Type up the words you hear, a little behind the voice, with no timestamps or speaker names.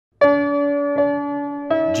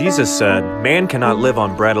Jesus said, "Man cannot live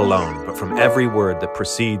on bread alone, but from every word that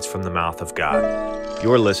proceeds from the mouth of God."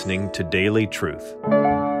 You're listening to Daily Truth.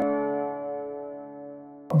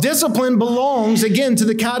 Discipline belongs, again, to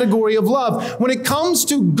the category of love. When it comes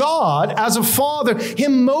to God as a father,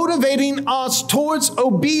 Him motivating us towards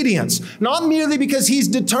obedience, not merely because He's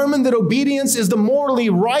determined that obedience is the morally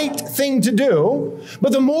right thing to do,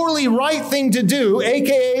 but the morally right thing to do,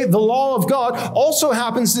 aka the law of God, also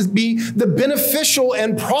happens to be the beneficial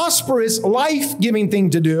and prosperous, life-giving thing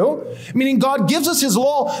to do. Meaning God gives us His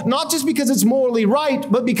law not just because it's morally right,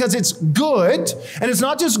 but because it's good. And it's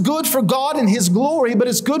not just good for God and His glory, but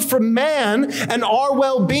it's good for man and our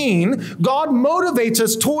well-being. God motivates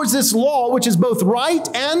us towards this law, which is both right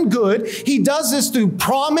and good. He does this through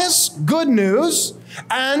promise, good news,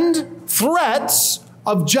 and threats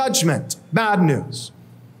of judgment, bad news.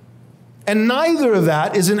 And neither of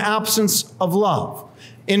that is an absence of love.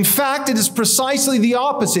 In fact, it is precisely the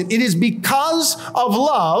opposite. It is because of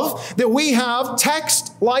love that we have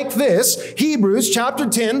text like this, Hebrews chapter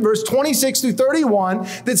 10, verse 26 through 31,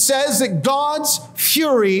 that says that God's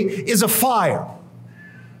fury is a fire.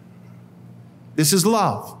 This is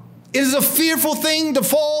love. It is a fearful thing to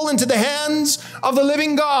fall into the hands of the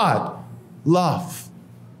living God. Love.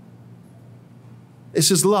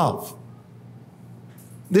 This is love.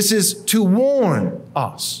 This is to warn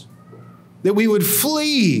us that we would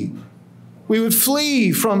flee. We would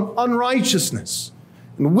flee from unrighteousness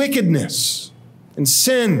and wickedness and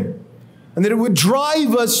sin, and that it would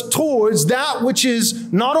drive us towards that which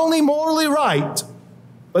is not only morally right,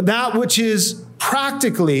 but that which is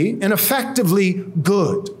practically and effectively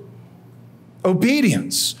good.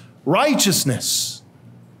 Obedience, righteousness,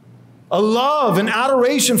 a love and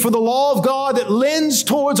adoration for the law of God that lends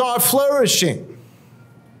towards our flourishing.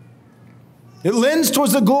 It lends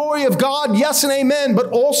towards the glory of God, yes and amen, but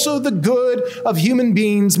also the good of human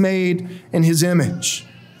beings made in His image.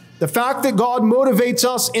 The fact that God motivates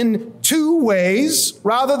us in two ways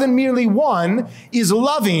rather than merely one is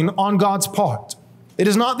loving on God's part. It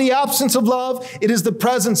is not the absence of love, it is the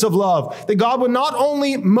presence of love. That God would not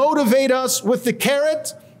only motivate us with the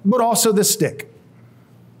carrot, but also the stick.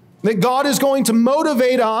 That God is going to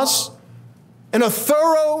motivate us in a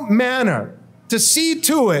thorough manner to see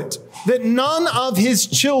to it that none of His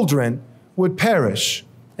children would perish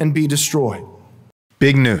and be destroyed.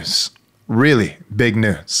 Big news, really big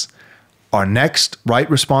news. Our next Right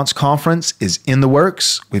Response Conference is in the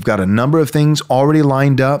works. We've got a number of things already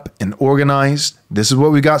lined up and organized. This is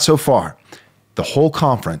what we got so far. The whole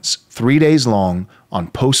conference, 3 days long, on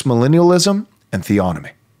postmillennialism and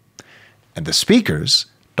theonomy. And the speakers,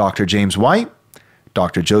 Dr. James White,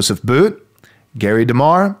 Dr. Joseph Boot, Gary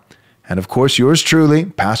DeMar, and of course, yours truly,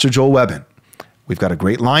 Pastor Joel Webbin. We've got a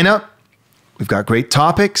great lineup. We've got great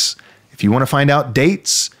topics. If you want to find out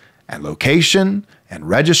dates and location and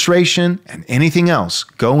registration and anything else,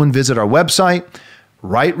 go and visit our website,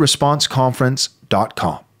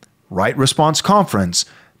 rightresponseconference.com.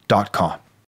 rightresponseconference.com.